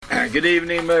Good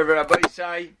evening, Rabbi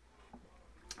Isai.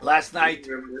 Last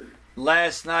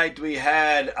night we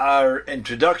had our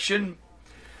introduction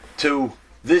to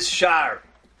this shar,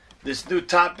 this new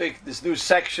topic, this new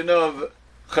section of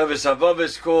Chovos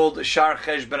HaLevavos called Shar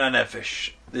Cheshbon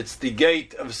HaNefesh. It's the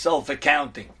gate of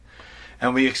self-accounting.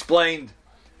 And we explained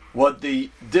what the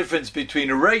difference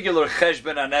between a regular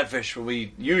Cheshbon HaNefesh, where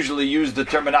we usually use the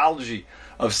terminology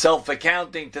of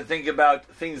self-accounting to think about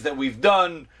things that we've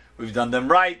done them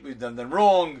right, we've done them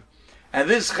wrong, and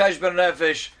this Cheshbon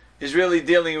HaNefesh is really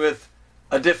dealing with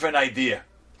a different idea.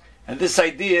 And this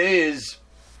idea is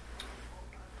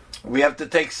we have to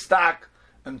take stock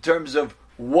in terms of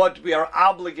what we are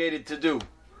obligated to do.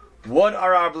 What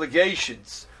are our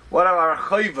obligations? What are our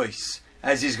chayvos,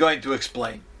 as he's going to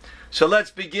explain. So let's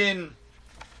begin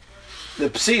the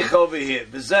psicha over here.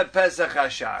 B'zeh Pesach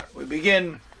Hashar. We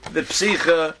begin the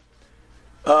psicha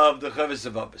of the Chovos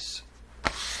HaLevavos.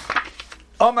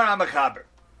 Omar HaMechaber.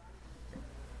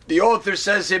 The author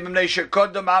says here,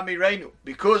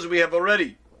 because we have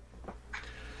already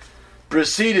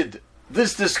preceded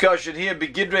this discussion here,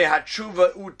 Begidrei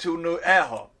Hatshuva Utunu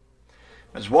Eho.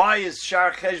 Why is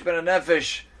Shar Cheshbon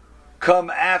HaNefesh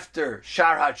come after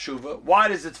Shar HaTshuva? Why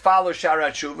does it follow Shar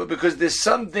HaTshuva? Because there's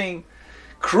something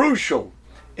crucial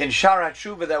in Shar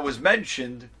HaTshuva that was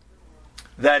mentioned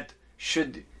that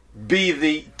should be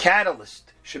the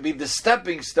catalyst, should be the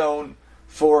stepping stone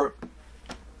for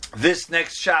this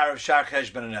next Shar of Shar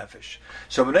Cheshbon HaNefesh.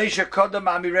 So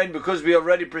because we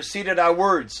already preceded our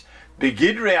words,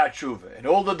 Begidrei HaTshuva, and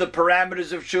all of the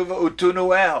parameters of Tshuva,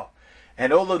 Utunu Eho,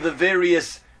 and all of the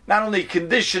various, not only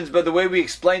conditions, but the way we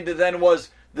explained it then was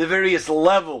the various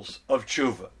levels of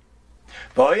Tshuva.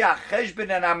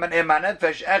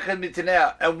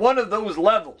 And one of those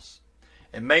levels,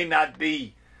 it may not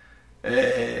be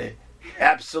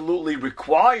absolutely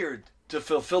required to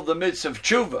fulfill the mitzvah of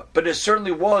tshuva, but it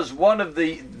certainly was one of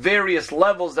the various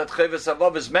levels that Chovos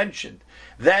HaLevavos mentioned.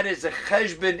 That is a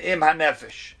cheshbon im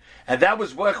hanefesh, and that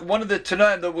was one of the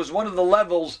tanoim. That was one of the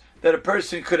levels that a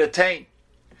person could attain.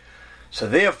 So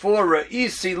therefore,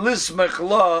 ra'isi lismech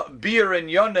la bir and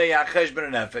yonei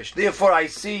hacheshbon hanefesh. Therefore, I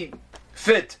see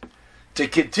fit to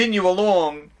continue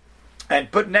along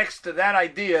and put next to that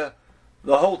idea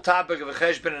the whole topic of a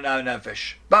cheshbon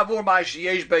hanefesh. Bavur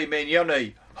ma'ashiyesh b'yein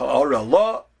yonei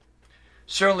ha'ara.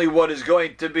 Certainly, what is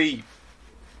going to be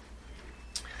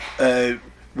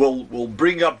will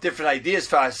bring up different ideas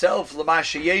for ourselves.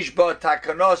 L'mashiyesh ba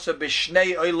takanosa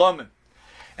b'shnei olamim,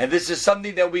 and this is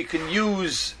something that we can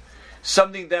use,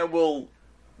 something that will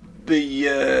be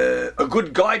a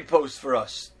good guidepost for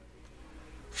us,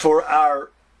 for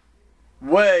our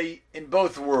way in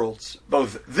both worlds,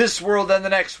 both this world and the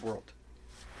next world.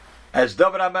 As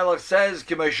David HaMelech says,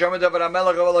 David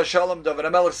HaMelech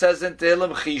says in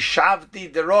Tehillim, Chishavti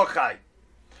derochai,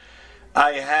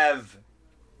 I have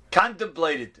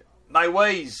contemplated my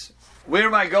ways. Where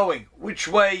am I going? Which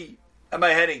way am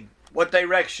I heading? What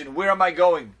direction? Where am I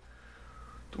going?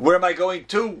 Where am I going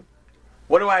to?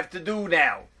 What do I have to do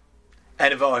now?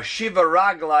 And V'ashiva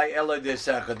raglai eloi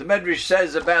desecha. The Medrash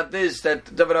says about this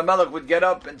that David HaMelech would get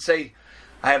up and say,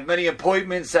 I have many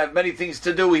appointments, I have many things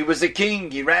to do. He was a king,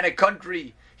 he ran a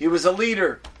country, he was a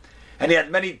leader, and he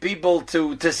had many people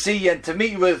to see and to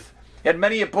meet with. He had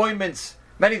many appointments,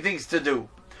 many things to do.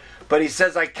 But he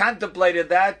says, I contemplated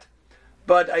that,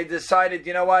 but I decided,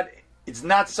 you know what, it's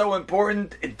not so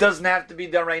important, it doesn't have to be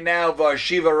done right now.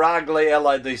 V'ashiva raglei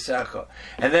elai desecha.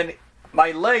 And then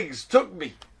my legs took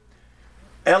me,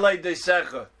 elai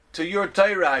desecha, to your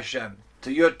Torah, Hashem,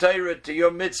 to your Torah, to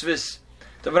your mitzvahs.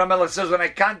 David HaMelech says, when I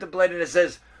contemplated, it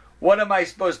says, what am I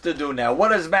supposed to do now?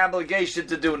 What is my obligation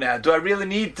to do now? Do I really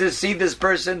need to see this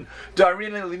person? Do I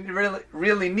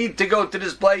really need to go to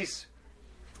this place?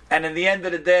 And in the end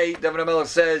of the day, David HaMelech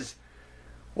says,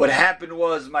 what happened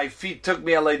was my feet took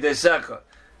me alei desecha,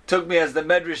 took me, as the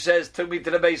Medrash says, took me to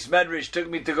the base Medrash, took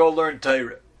me to go learn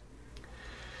Torah.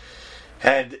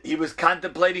 And he was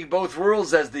contemplating both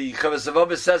worlds, as the Chovos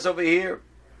HaLevavos says over here.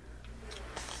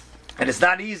 And it's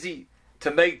not easy to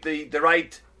make the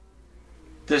right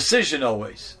decision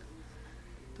always.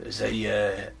 There's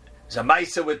a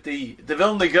Maisa with the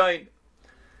Vilna Gaon.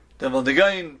 The Vilna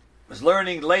Gaon was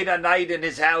learning late at night in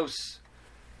his house,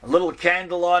 a little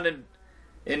candle on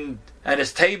at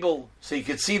his table so he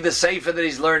could see the sefer that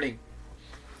he's learning.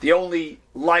 The only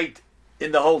light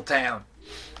in the whole town.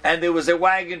 And there was a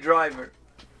wagon driver,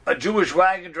 a Jewish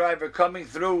wagon driver coming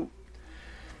through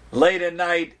late at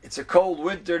night. It's a cold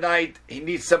winter night. He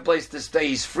needs some place to stay.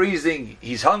 He's freezing.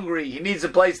 He's hungry. He needs a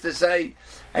place to stay.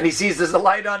 And he sees there's a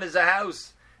light on his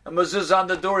house. A mezuzah on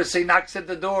the door. So he knocks at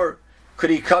the door. Could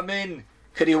he come in?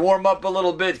 Could he warm up a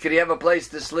little bit? Could he have a place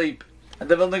to sleep? And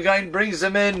the Vilna Gaon brings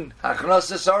him in.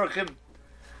 Hachnasas Orchim.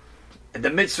 And the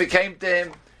mitzvah came to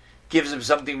him, gives him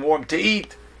something warm to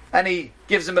eat, and he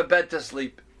gives him a bed to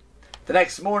sleep. The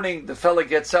next morning, the fella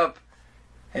gets up,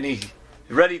 and he's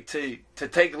ready to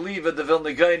take leave of the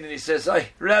Vilna Gaon, and he says,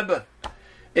 "Hey, Rebbe,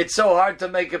 it's so hard to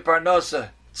make a parnasa.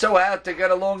 It's so hard to get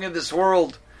along in this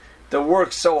world. The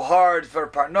work's so hard for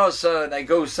parnasa, and I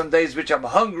go some days which I'm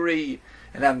hungry,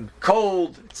 and I'm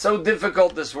cold. It's so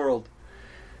difficult, this world."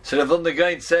 So the Vilna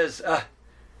Gaon says,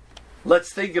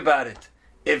 let's think about it.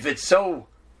 If it's so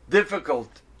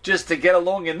difficult just to get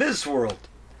along in this world,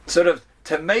 sort of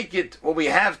to make it what we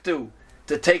have to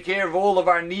take care of all of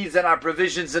our needs and our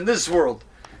provisions in this world.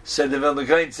 So the Vilna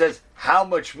Gaon says, how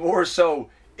much more so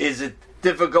is it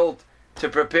difficult to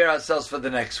prepare ourselves for the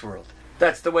next world?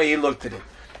 That's the way he looked at it.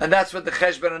 And that's what the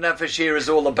Cheshbon HaNefesh here is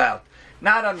all about.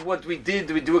 Not on what we did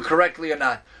we do it correctly or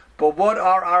not, but what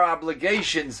are our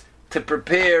obligations to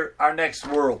prepare our next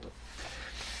world.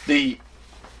 If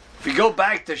we go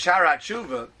back to Sharat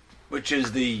Tshuva, which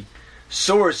is the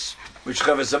source, which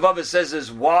Chavos HaVavos says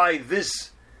is why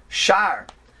this Shar,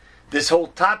 this whole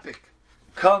topic,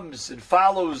 comes and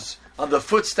follows on the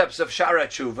footsteps of Sharat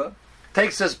Tshuva,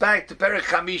 takes us back to Perek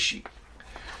Chamishi,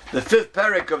 the 5th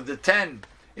Perek of the 10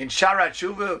 in Sharat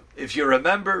Tshuva. If you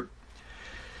remember,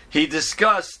 he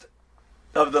discussed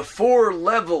of the 4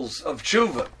 levels of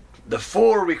Tshuva, the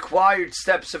 4 required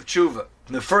steps of Tshuva.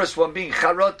 The first one being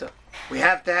Charota. We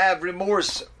have to have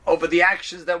remorse over the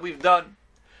actions that we've done,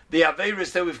 the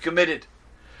Averis that we've committed.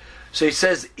 So he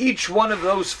says each one of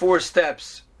those 4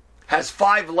 steps has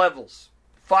 5 levels.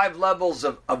 5 levels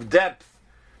of depth,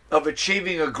 of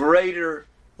achieving a greater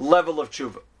level of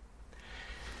Tshuva.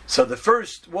 So the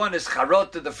first one is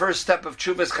Charota. The first step of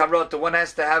Tshuva is Charota. One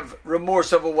has to have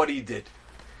remorse over what he did.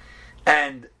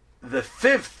 And the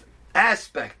 5th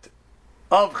aspect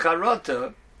of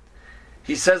Charota,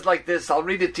 he says like this, I'll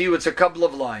read it to you, it's a couple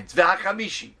of lines.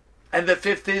 V'hachamishi. And the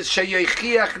 5th is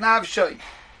Sheyechiach Navshay.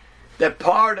 That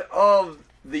part of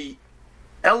the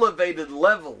elevated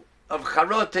level of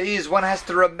Charota is one has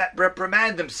to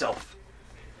reprimand himself.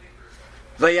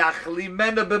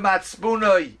 V'yachlimena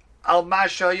b'matzbunoi al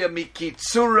mashaya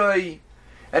mikitsuroi.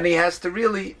 And he has to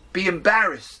really be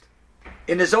embarrassed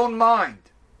in his own mind.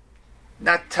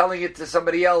 Not telling it to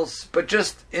somebody else, but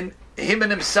just in him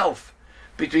and himself.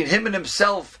 Between him and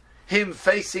himself, him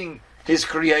facing his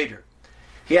Creator.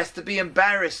 He has to be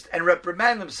embarrassed and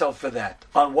reprimand himself for that.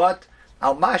 On what?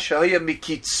 In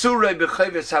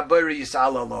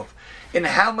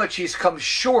how much he's come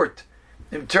short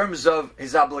in terms of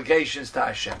his obligations to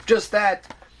Hashem. Just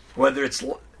that, whether it's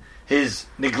his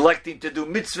neglecting to do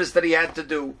mitzvahs that he had to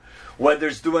do, whether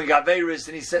it's doing averis,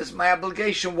 and he says, my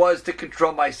obligation was to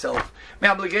control myself. My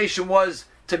obligation was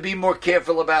to be more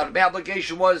careful about it. My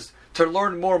obligation was to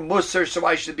learn more Musar, so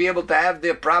I should be able to have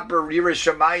the proper Yiras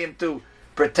Shamayim to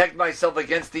protect myself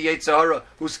against the Yetzer Hara,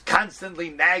 who's constantly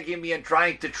nagging me and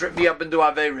trying to trip me up into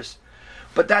averis.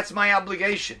 But that's my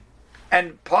obligation.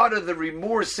 And part of the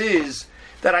remorse is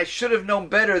that I should have known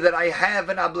better that I have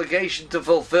an obligation to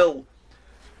fulfill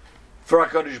for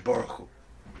HaKadosh Baruch Hu.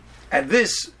 And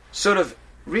this sort of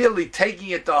really taking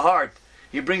it to heart,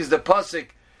 he brings the pasuk,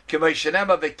 K'may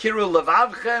shenema v'kiru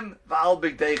levavchem v'al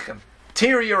bigdeichem.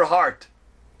 Tear your heart.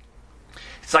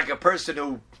 It's like a person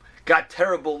who got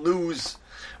terrible news,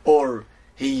 or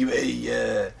he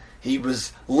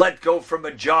was let go from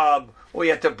a job, or he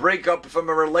had to break up from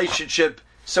a relationship.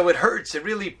 So it hurts. It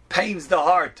really pains the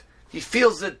heart. He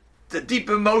feels the deep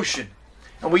emotion,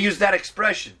 and we use that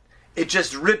expression. It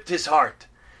just ripped his heart.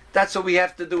 That's what we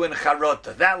have to do in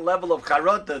Charota. That level of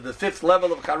Charota, the 5th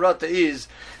level of Charota, is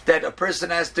that a person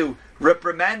has to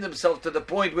reprimand himself to the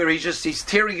point where he's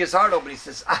tearing his heart open. He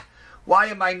says, why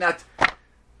am I not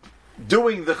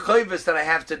doing the chayvus that I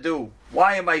have to do?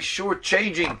 Why am I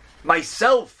shortchanging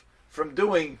myself from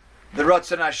doing the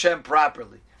Ratzon Hashem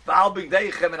properly? V'al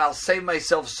bigdeichem, and I'll save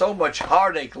myself so much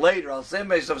heartache later. I'll save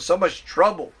myself so much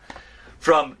trouble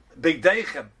from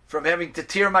bigdeichem, from having to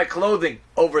tear my clothing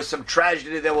over some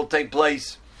tragedy that will take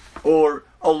place or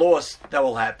a loss that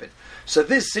will happen. So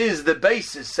this is the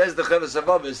basis, says the Chavos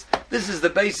HaVavos, this is the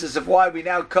basis of why we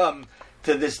now come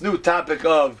to this new topic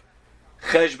of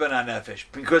Cheshbon HaNefesh,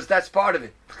 because that's part of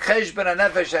it. Cheshbon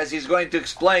HaNefesh, as he's going to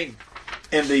explain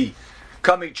in the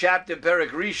coming chapter,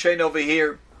 Perek Rishon over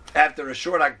here, after a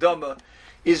short Akdama,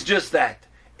 is just that.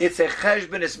 It's a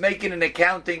Cheshbon, it's making an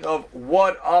accounting of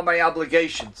what are my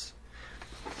obligations.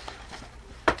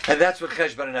 And that's what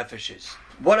Cheshbon HaNefesh is.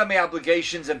 What are my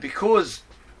obligations? And because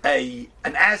an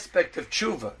aspect of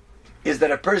tshuva is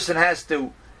that a person has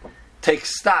to take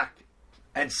stock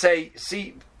and see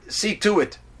to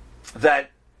it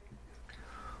that,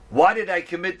 why did I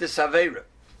commit this Aveira?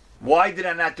 Why did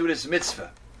I not do this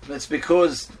mitzvah? It's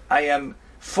because I am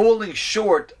falling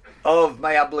short of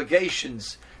my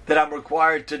obligations that I'm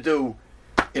required to do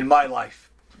in my life.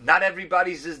 Not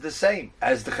everybody's is the same,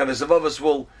 as the Chovos HaLevavos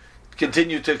will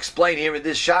continue to explain here in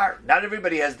this shar. Not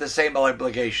everybody has the same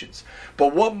obligations.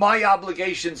 But what my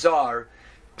obligations are,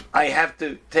 I have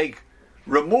to take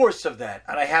remorse of that,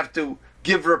 and I have to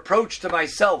give reproach to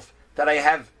myself that I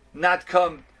have not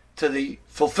come to the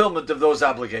fulfillment of those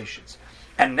obligations.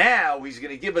 And now he's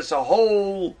going to give us a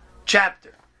whole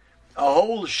chapter, a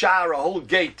whole shar, a whole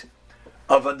gate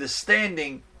of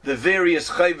understanding the various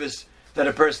chayvus that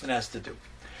a person has to do.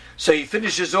 So he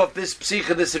finishes off this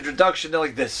psicha, this introduction,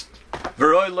 like this.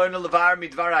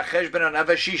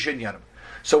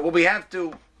 So what we have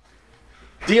to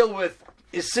deal with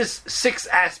is 6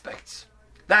 aspects.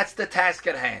 That's the task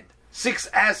at hand. 6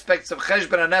 aspects of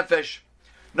cheshbon hanefesh.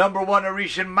 Number 1,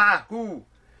 Arishan, mahu.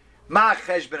 Ma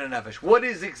cheshbon hanefesh. What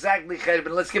is exactly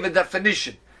cheshbon? Let's give a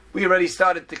definition. We already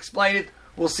started to explain it.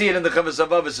 We'll see it in the Chovos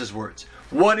HaLevavos' words.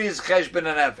 What is cheshbon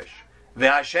hanefesh?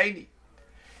 Ve'hasheni.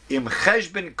 Im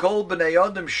cheshbon kol b'nei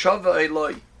adam shava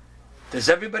eloi. Does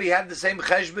everybody have the same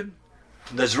cheshbon?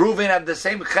 Does Reuven have the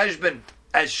same cheshbon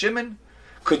as Shimon?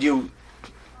 Could you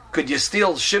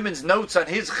steal Shimon's notes on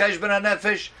his cheshbon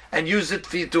hanefesh and use it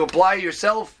for you to apply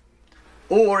yourself?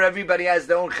 Or everybody has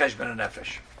their own cheshbon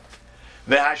hanefesh?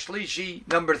 Ve'hashlishi,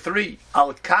 number 3,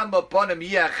 al kama ponim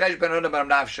yeh cheshbon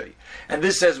hanefesh. And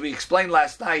this, as we explained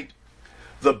last night,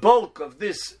 the bulk of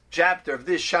this chapter, of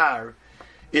this shar,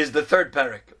 is the 3rd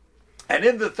parak. And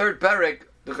in the 3rd parak,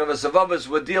 the Chovos HaLevavos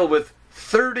would deal with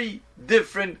 30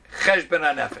 different cheshbon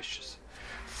hanefeshes,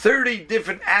 30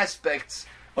 different aspects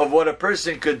of what a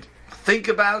person could think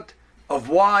about, of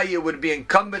why it would be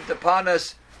incumbent upon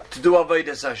us to do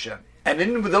Avodas Hashem. And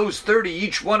in those 30,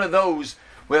 each one of those,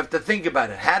 we have to think about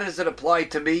it. How does it apply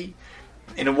to me?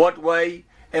 In what way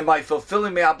am I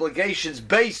fulfilling my obligations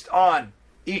based on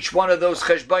each one of those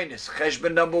cheshbonis?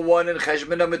 Cheshbon number 1 and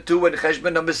cheshbon number 2 and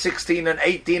cheshbon number 16 and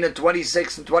 18 and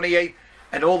 26 and 28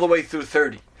 and all the way through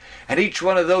 30. And each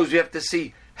one of those we have to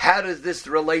see, how does this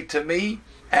relate to me?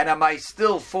 And am I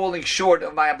still falling short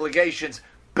of my obligations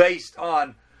based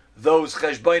on those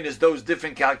cheshbonis, those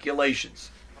different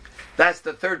calculations? That's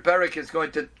the 3rd parak is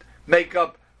going to make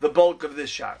up the bulk of this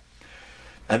shar.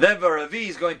 And then Varavi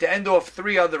is going to end off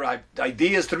 3 other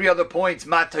ideas, 3 other points.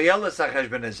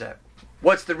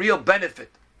 What's the real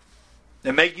benefit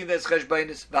in making this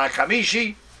cheshbonis?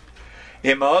 V'achamishi,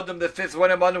 im adam, the 5th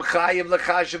one, im adam chayiv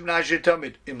l'chashiv nashir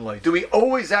tamid imloi. Do we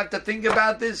always have to think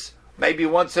about this? Maybe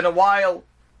once in a while,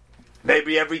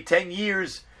 maybe every 10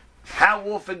 years. How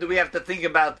often do we have to think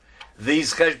about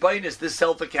these cheshbonis, this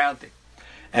self-accounting?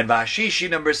 And Vashishi,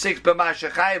 number 6,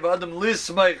 b'mashachayiv adam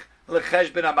lismich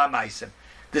l'cheshbon abamaisim.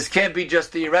 This can't be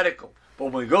just theoretical. But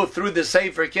when we go through the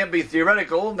Sefer, it can't be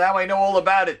theoretical. Now I know all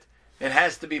about it. It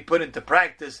has to be put into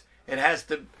practice. It has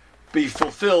to be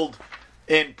fulfilled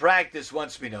in practice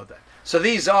once we know that. So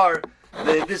these are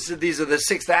the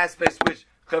 6 aspects which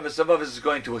Chovos HaLevavos is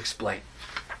going to explain.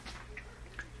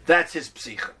 That's his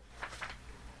psicha.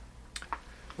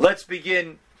 Let's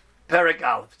begin Perek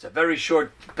Aleph. It's a very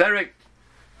short Perek.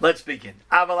 Let's begin.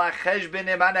 Aval cheshbon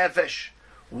hanefesh.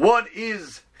 What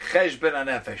is cheshbon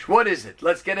hanefesh? What is it?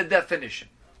 Let's get a definition.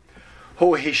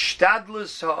 Hu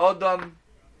hishtadlus ha'adam.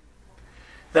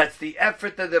 That's the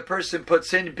effort that the person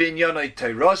puts in binyanoi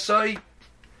teirosoi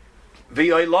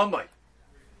v'olamai.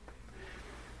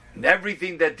 And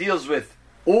everything that deals with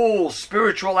all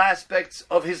spiritual aspects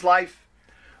of his life,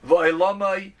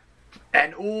 v'olamai,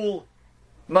 and all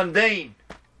mundane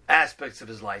aspects of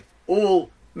his life,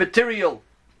 all material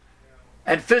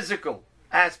and physical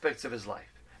aspects of his life.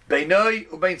 Beinoi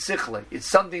ubein sichle. It's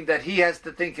something that he has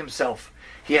to think himself.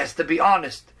 He has to be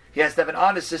honest. He has to have an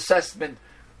honest assessment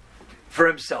for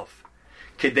himself.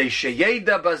 Kedei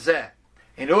sheyeda bazeh,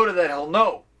 in order that he'll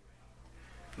know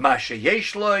ma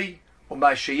sheyesh loi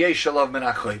u'ma sheyesh alav min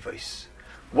ha'choivos.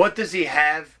 What does he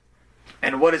have,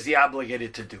 and what is he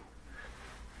obligated to do?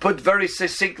 Put very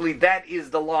succinctly, that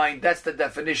is the line. That's the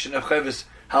definition of cheshbon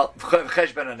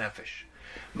hanefesh.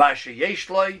 Ma sheyesh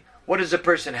loi. What does a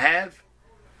person have?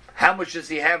 How much does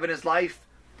he have in his life?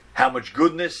 How much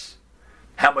goodness?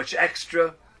 How much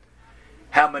extra?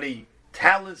 How many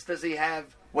talents does he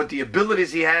have? What the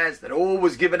abilities he has that are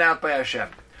always given out by Hashem.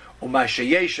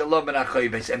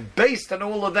 And based on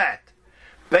all of that,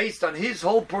 based on his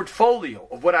whole portfolio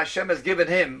of what Hashem has given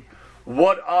him,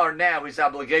 what are now his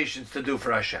obligations to do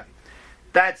for Hashem?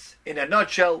 That's in a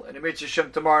nutshell. In the Mitzvah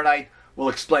Shem tomorrow night, we'll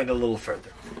explain a little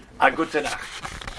further. A gute Nacht.